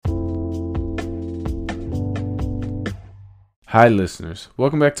Hi, listeners.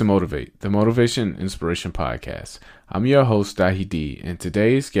 Welcome back to Motivate, the Motivation and Inspiration Podcast. I'm your host, Dahi D, and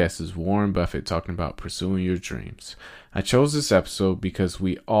today's guest is Warren Buffett talking about pursuing your dreams. I chose this episode because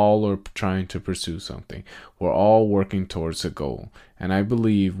we all are trying to pursue something. We're all working towards a goal, and I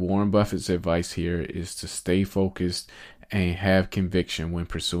believe Warren Buffett's advice here is to stay focused and have conviction when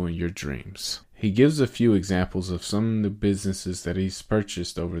pursuing your dreams. He gives a few examples of some of the businesses that he's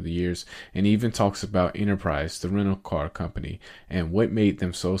purchased over the years, and even talks about Enterprise, the rental car company, and what made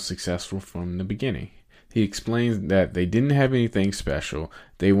them so successful from the beginning. He explains that they didn't have anything special,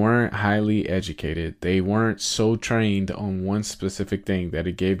 they weren't highly educated, they weren't so trained on one specific thing that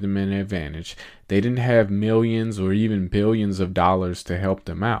it gave them an advantage, they didn't have millions or even billions of dollars to help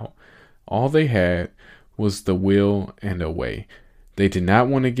them out. All they had was the will and a way. They did not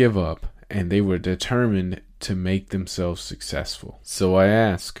want to give up, and they were determined to make themselves successful. So I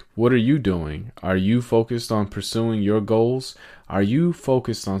ask, what are you doing? Are you focused on pursuing your goals? Are you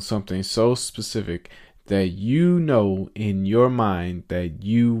focused on something so specific that you know in your mind that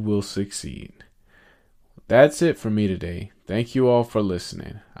you will succeed? That's it for me today. Thank you all for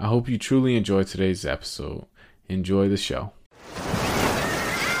listening. I hope you truly enjoyed today's episode. Enjoy the show.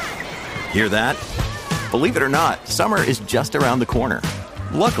 Hear that? Believe it or not, summer is just around the corner.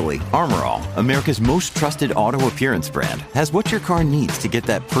 Luckily, Armor All, America's most trusted auto appearance brand, has what your car needs to get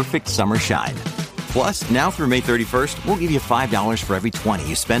that perfect summer shine. Plus, now through May 31st, we'll give you $5 for every $20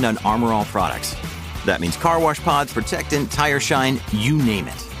 you spend on Armor All products. That means car wash pods, protectant, tire shine, you name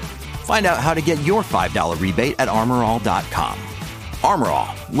it. Find out how to get your $5 rebate at armorall.com. Armor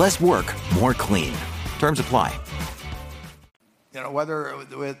All, less work, more clean. Terms apply. You know, whether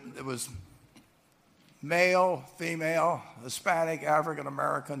it was male, female, Hispanic, African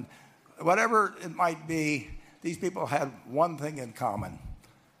American, whatever it might be, these people had one thing in common.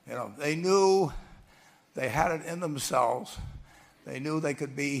 You know, they knew they had it in themselves. They knew they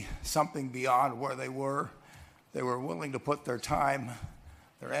could be something beyond where they were. They were willing to put their time,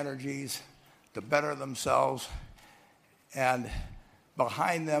 their energies to better themselves. And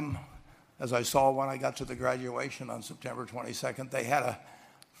behind them, as I saw when I got to the graduation on September 22nd,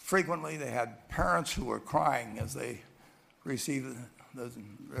 frequently they had parents who were crying as they received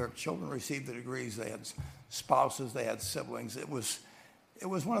their children received the degrees. They had spouses, they had siblings. It was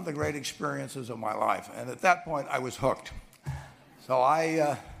one of the great experiences of my life, and at that point I was hooked. So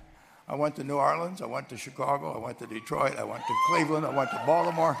I went to New Orleans, I went to Chicago, I went to Detroit, I went to Cleveland, I went to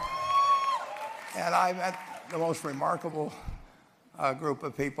Baltimore, and I met the most remarkable group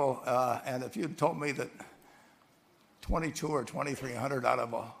of people. And if you'd told me that 2,200 or 2,300 out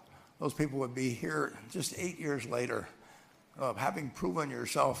of those people would be here just 8 years later, having proven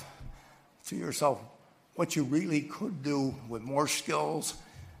to yourself what you really could do with more skills,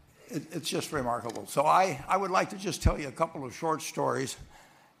 it's just remarkable. So I would like to just tell you a couple of short stories,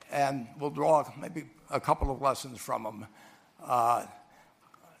 and we'll draw maybe a couple of lessons from them.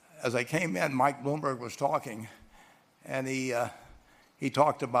 As I came in, Mike Bloomberg was talking, and he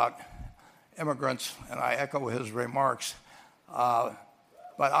talked about immigrants, and I echo his remarks.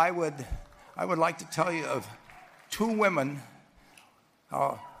 But I would like to tell you of two women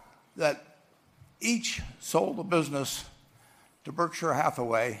that each sold a business to Berkshire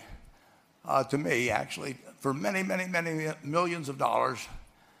Hathaway, to me actually, for many, many, many millions of dollars.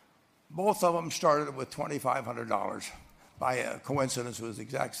 Both of them started with $2,500. By a coincidence, it was the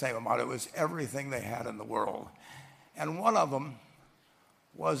exact same amount. It was everything they had in the world. And one of them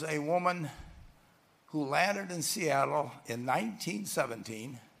was a woman who landed in Seattle in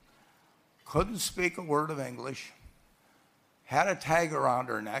 1917, couldn't speak a word of English, had a tag around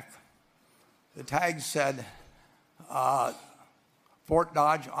her neck. The tag said, Fort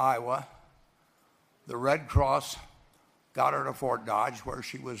Dodge, Iowa. The Red Cross got her to Fort Dodge, where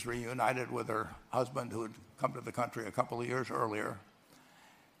she was reunited with her husband, who had come to the country a couple of years earlier.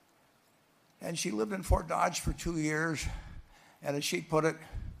 And she lived in Fort Dodge for 2 years, and as she put it,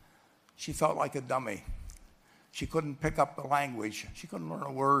 she felt like a dummy. She couldn't pick up the language. She couldn't learn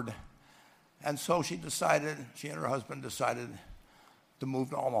a word. And so she and her husband decided to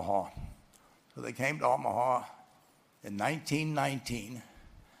move to Omaha. So they came to Omaha in 1919,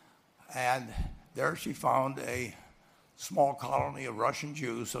 and there she found a small colony of Russian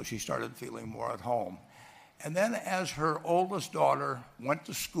Jews, so she started feeling more at home. And then as her oldest daughter went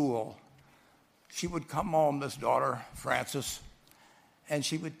to school, she would come home, this daughter, Frances, and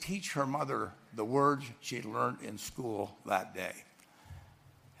she would teach her mother the words she'd learned in school that day.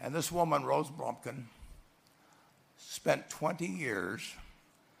 And this woman, Rose Blumpkin, spent 20 years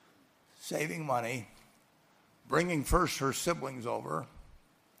saving money, bringing first her siblings over,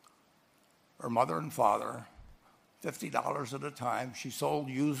 her mother and father, $50 at a time. She sold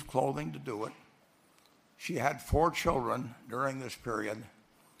used clothing to do it. She had 4 children during this period.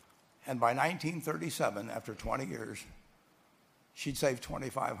 And by 1937, after 20 years, she'd saved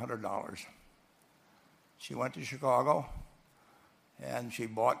 $2,500. She went to Chicago, and she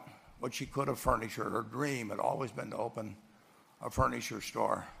bought what she could of furniture. Her dream had always been to open a furniture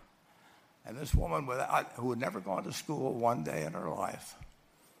store. And this woman who had never gone to school one day in her life,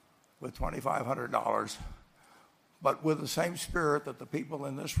 with $2,500, but with the same spirit that the people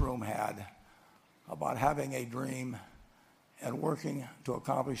in this room had about having a dream and working to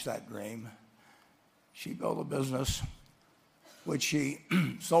accomplish that dream, she built a business which she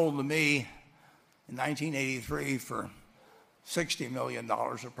sold to me in 1983 for $60 million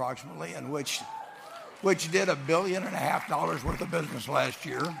approximately, and which did $1.5 billion worth of business last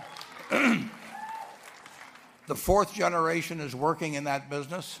year. The 4th generation is working in that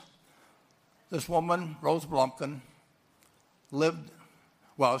business. This woman, Rose Blumkin,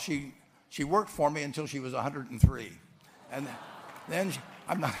 she worked for me until she was 103. And then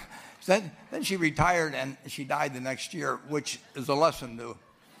she retired, and she died the next year, which is a lesson to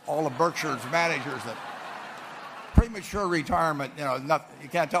all of Berkshire's managers that premature retirement, you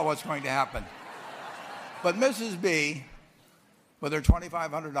can't tell what's going to happen. But Mrs. B, with her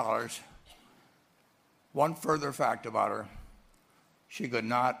 $2,500, one further fact about her, she could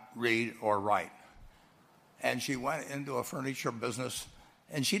not read or write. And she went into a furniture business,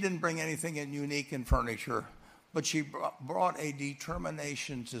 and she didn't bring anything unique in furniture, but she brought a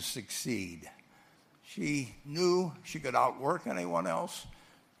determination to succeed. She knew she could outwork anyone else.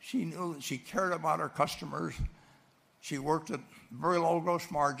 She knew she cared about her customers. She worked at very low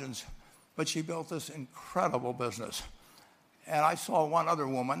gross margins, but she built this incredible business. And I saw one other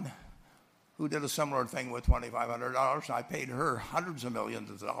woman who did a similar thing with $2,500. I paid her hundreds of millions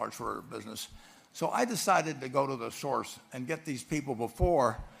of dollars for her business. So I decided to go to the source and get these people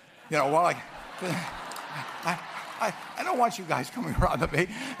before, I don't want you guys coming around to me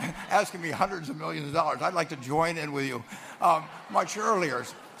asking me hundreds of millions of dollars. I'd like to join in with you much earlier.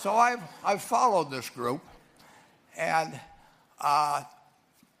 So I've followed this group, and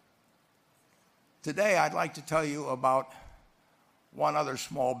today I'd like to tell you about one other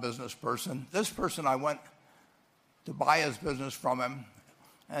small business person. This person, I went to buy his business from him,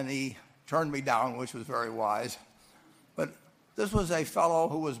 and he turned me down, which was very wise. But this was a fellow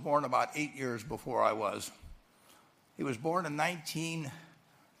who was born about 8 years before I was. He was born in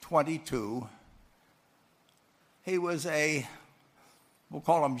 1922. He was we'll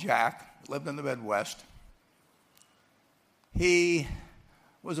call him Jack, lived in the Midwest. He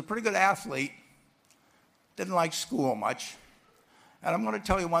was a pretty good athlete, didn't like school much. And I'm going to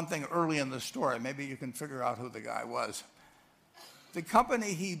tell you one thing early in the story. Maybe you can figure out who the guy was. The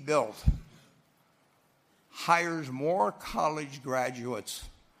company he built hires more college graduates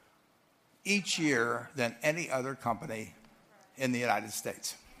each year than any other company in the United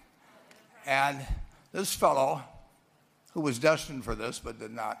States. And this fellow, who was destined for this but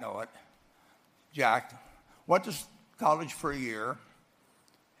did not know it, Jack, went to college for a year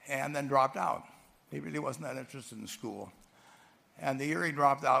and then dropped out. He really wasn't that interested in school. And the year he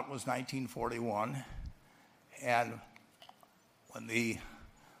dropped out was 1941. And when the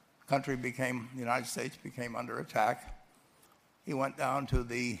United States became under attack, he went down to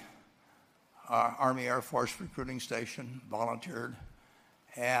the Army Air Force recruiting station, volunteered,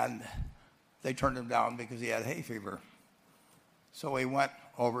 and they turned him down because he had hay fever. So he went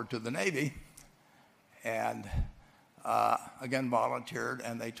over to the Navy and again volunteered,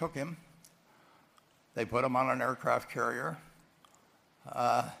 and they took him. They put him on an aircraft carrier.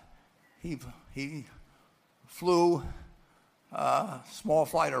 He flew small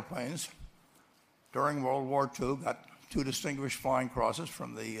fighter planes during World War II, got 2 distinguished flying crosses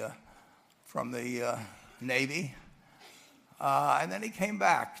from the Navy, and then he came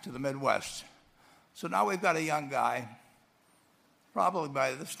back to the Midwest. So now we've got a young guy. Probably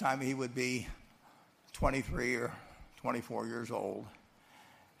by this time he would be 23 or 24 years old.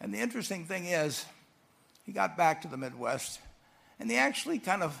 And the interesting thing is, he got back to the Midwest, and he actually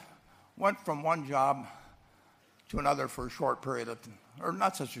kind of went from one job to another for a short period of, or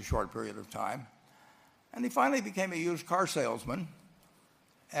not such a short period of time. And he finally became a used car salesman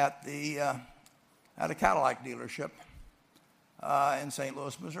at a Cadillac dealership in St.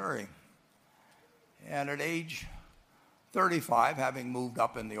 Louis, Missouri. And at age 35, having moved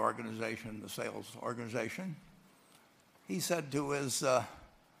up in the sales organization, he said to his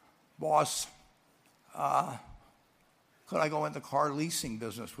boss, could I go into car leasing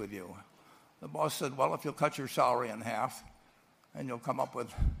business with you? The boss said, well, if you'll cut your salary in half and you'll come up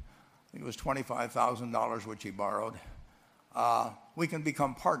with think it was $25,000, which he borrowed, we can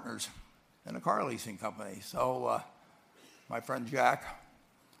become partners in a car leasing company. So my friend Jack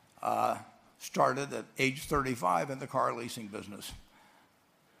started at age 35 in the car leasing business.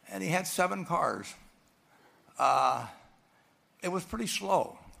 And he had 7 cars. It was pretty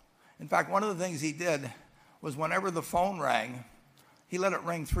slow. In fact, one of the things he did was whenever the phone rang, he let it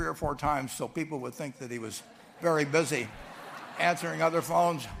ring 3 or 4 times so people would think that he was very busy answering other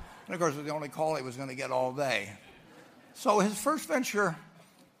phones. And of course, it was the only call he was going to get all day. So his first venture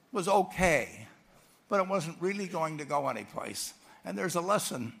was okay, but it wasn't really going to go anyplace. And there's a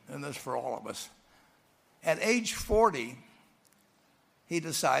lesson in this for all of us. At age 40, he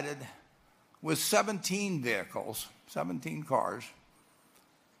decided with 17 vehicles, 17 cars,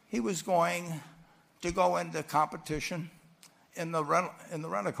 he was going to go into competition in the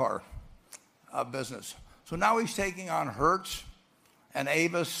rent-a-car business. So now he's taking on Hertz and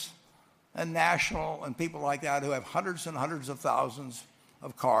Avis and National and people like that who have hundreds and hundreds of thousands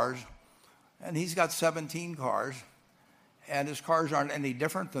of cars. And he's got 17 cars, and his cars aren't any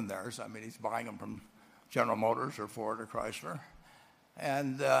different than theirs. I mean, he's buying them from General Motors or Ford or Chrysler.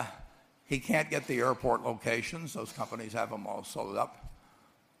 And he can't get the airport locations. Those companies have them all sold up.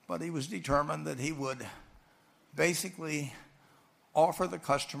 But he was determined that he would basically offer the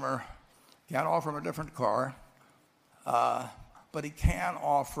customer, can't offer him a different car, but he can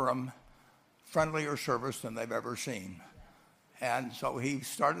offer them friendlier service than they've ever seen. And so he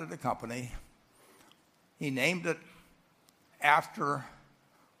started a company. He named it after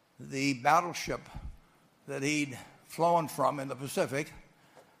the battleship that he'd flown from in the Pacific,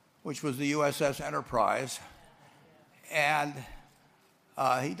 which was the USS Enterprise. And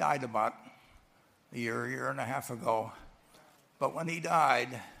he died about a year and a half ago. But when he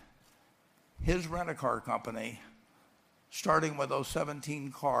died, his rent-a-car company, starting with those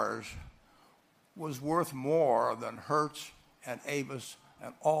 17 cars, was worth more than Hertz and Avis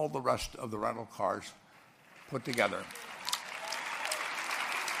and all the rest of the rental cars put together.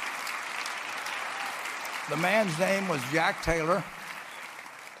 The man's name was Jack Taylor,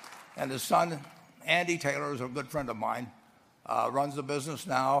 and his son, Andy Taylor, is a good friend of mine, runs the business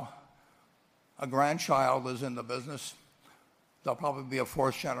now. A grandchild is in the business. There'll probably be a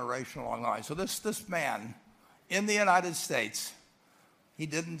 4th generation along the line. So this man, in the United States, he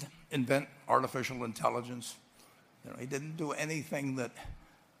didn't invent artificial intelligence. He didn't do anything that,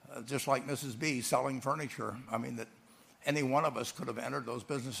 just like Mrs. B selling furniture, I mean, that any one of us could have entered those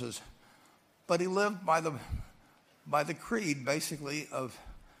businesses. But he lived by the creed, basically,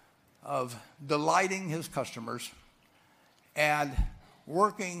 of delighting his customers and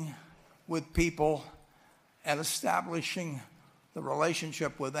working with people and establishing the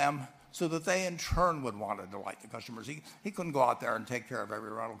relationship with them so that they in turn would want to delight the customers. He couldn't go out there and take care of every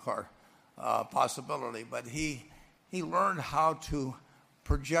rental car possibility, but he learned how to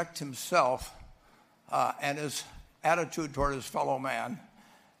project himself and his attitude toward his fellow man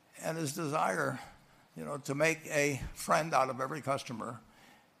and his desire, to make a friend out of every customer.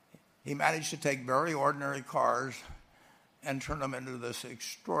 He managed to take very ordinary cars and turn them into this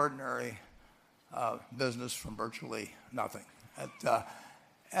extraordinary business from virtually nothing.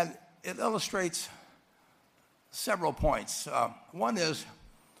 And it illustrates several points. One is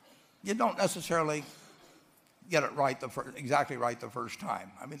you don't necessarily get it right exactly right the first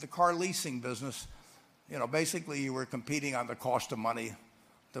time. I mean, the car leasing business, basically you were competing on the cost of money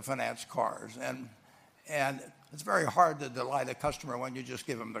to finance cars. And it's very hard to delight a customer when you just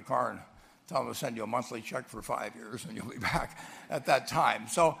give them the car and tell them to send you a monthly check for 5 years and you'll be back at that time.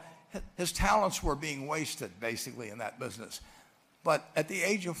 So his talents were being wasted basically in that business. But at the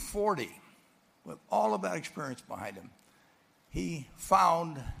age of 40, with all of that experience behind him, he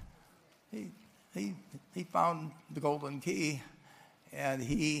found the golden key, and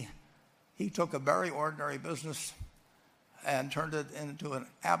he took a very ordinary business and turned it into an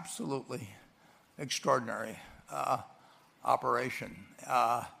absolutely extraordinary operation.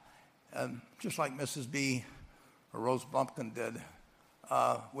 And just like Mrs. B or Rose Blumpkin did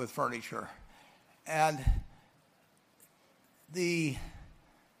with furniture. And he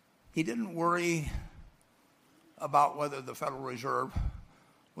didn't worry about whether the Federal Reserve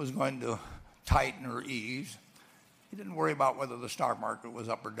was going to tighten or ease. He didn't worry about whether the stock market was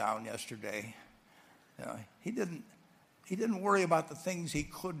up or down yesterday. He didn't worry about the things he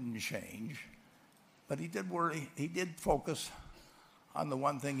couldn't change, but he did focus on the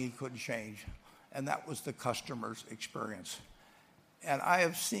one thing he could change, and that was the customer's experience. And I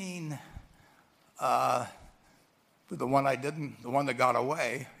have seen the one that got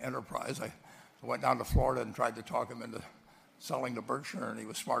away, Enterprise. I went down to Florida and tried to talk him into selling to Berkshire, and he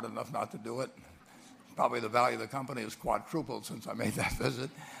was smart enough not to do it. Probably the value of the company has quadrupled since I made that visit.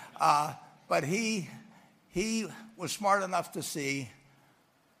 But he was smart enough to see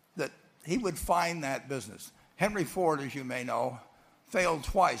that he would find that business. Henry Ford, as you may know, failed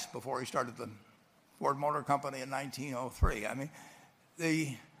twice before he started the Ford Motor Company in 1903. I mean,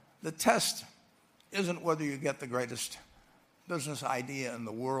 the test isn't whether you get the greatest business idea in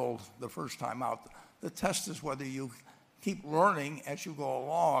the world the first time out. The test is whether you keep learning as you go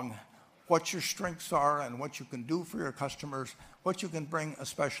along what your strengths are and what you can do for your customers, what you can bring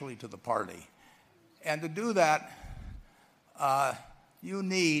especially to the party. And to do that, you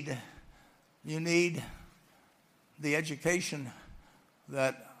need the education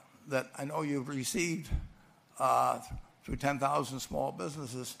that I know you've received through 10,000 small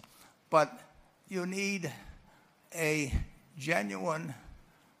businesses, but you need a genuine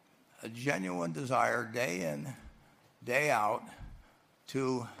desire day in, day out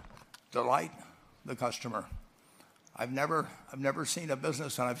to delight the customer. I've never seen a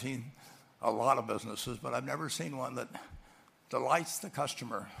business, and I've seen a lot of businesses, but I've never seen one that delights the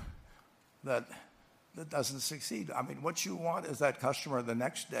customer that doesn't succeed. I mean, what you want is that customer the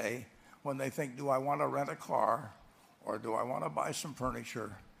next day when they think, do I want to rent a car or do I want to buy some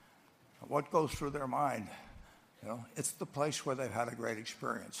furniture? What goes through their mind? It's the place where they've had a great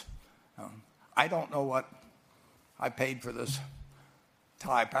experience. I don't know what I paid for this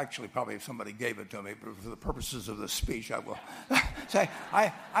tie. Actually, probably if somebody gave it to me, but for the purposes of this speech, I will say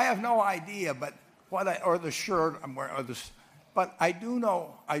I have no idea. But or the shirt I'm wearing, but I do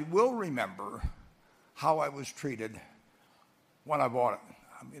know. I will remember how I was treated when I bought it.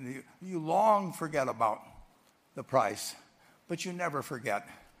 I mean, you long forget about the price, but you never forget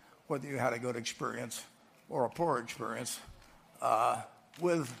whether you had a good experience or a poor experience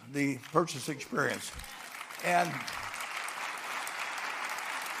with the purchase experience. And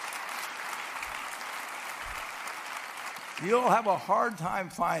you'll have a hard time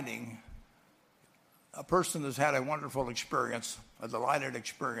finding a person that's had a wonderful experience, a delighted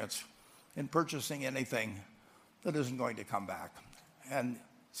experience in purchasing anything that isn't going to come back. And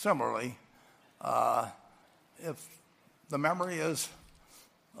similarly, if the memory is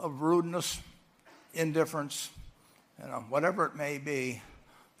of rudeness, indifference, whatever it may be,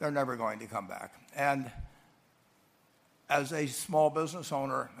 they're never going to come back. And as a small business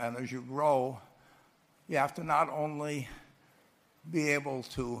owner and as you grow, you have to not only be able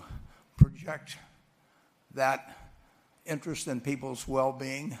to project that interest in people's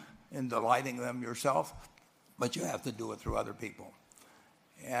well-being, in delighting them yourself, but you have to do it through other people.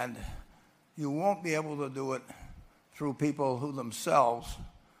 And you won't be able to do it through people who themselves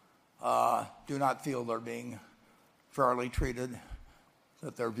do not feel they're being fairly treated,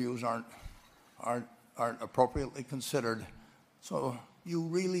 that their views aren't appropriately considered. So you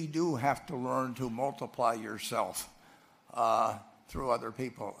really do have to learn to multiply yourself through other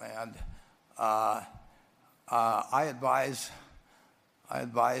people. And I advise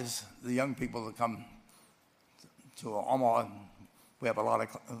the young people that come to Omaha. We have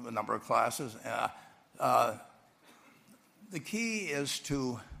a number of classes. The key is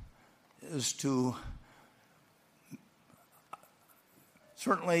to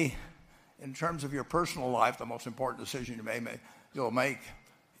certainly, in terms of your personal life, the most important decision you'll make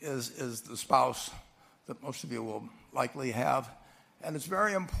is the spouse that most of you will likely have. And it's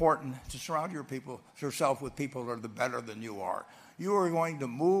very important to surround yourself with people that are better than you are. You are going to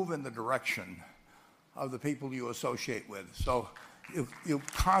move in the direction of the people you associate with. So you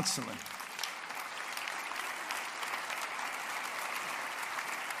constantly.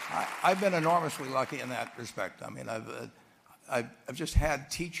 I've been enormously lucky in that respect. I mean, I've just had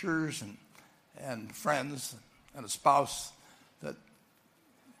teachers and friends and a spouse that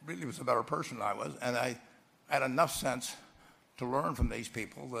really was a better person than I was, and I had enough sense to learn from these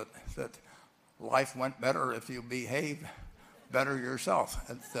people that life went better if you behave better yourself.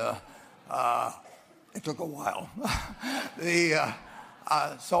 It took a while.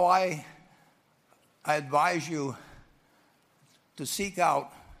 So I advise you to seek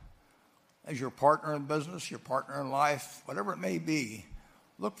out, as your partner in business, your partner in life, whatever it may be,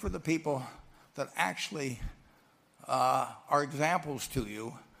 look for the people that actually are examples to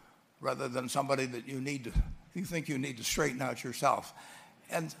you rather than somebody that you think you need to straighten out yourself.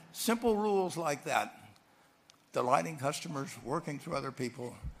 And simple rules like that, delighting customers, working through other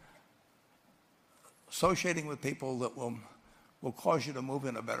people, associating with people that will cause you to move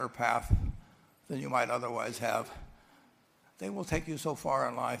in a better path than you might otherwise have, they will take you so far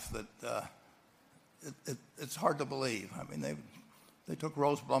in life that it's hard to believe. I mean, they took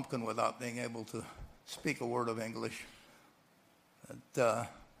Rose Blumpkin without being able to speak a word of English. that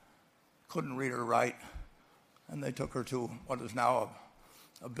couldn't read or write, and they took her to what is now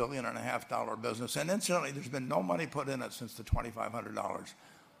a $1.5 billion business. And incidentally, there's been no money put in it since the $2,500.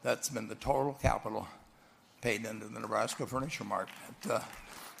 That's been the total capital paid into the Nebraska Furniture Mart.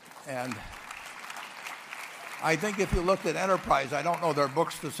 And I think if you looked at Enterprise, I don't know their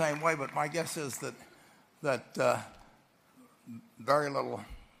books the same way, but my guess is that very little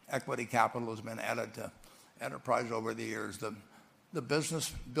equity capital has been added to Enterprise over the years. The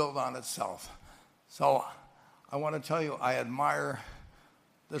business built on itself. So I want to tell you, I admire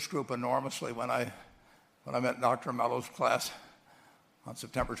this group enormously. When I met Dr. Mello's class on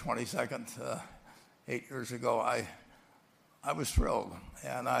September 22nd, 8 years ago, I was thrilled.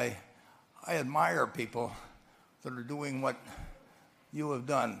 And I admire people that are doing what you have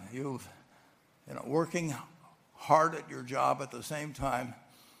done. Working hard at your job at the same time,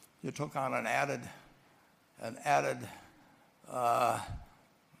 you took on an added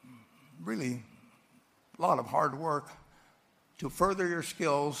really a lot of hard work to further your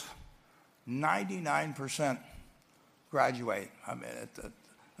skills. 99% graduate. I mean,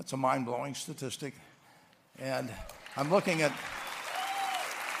 that's a mind-blowing statistic. And I'm looking at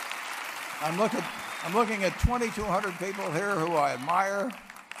 2,200 people here who I admire.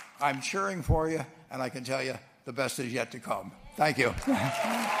 I'm cheering for you, and I can tell you the best is yet to come. Thank you.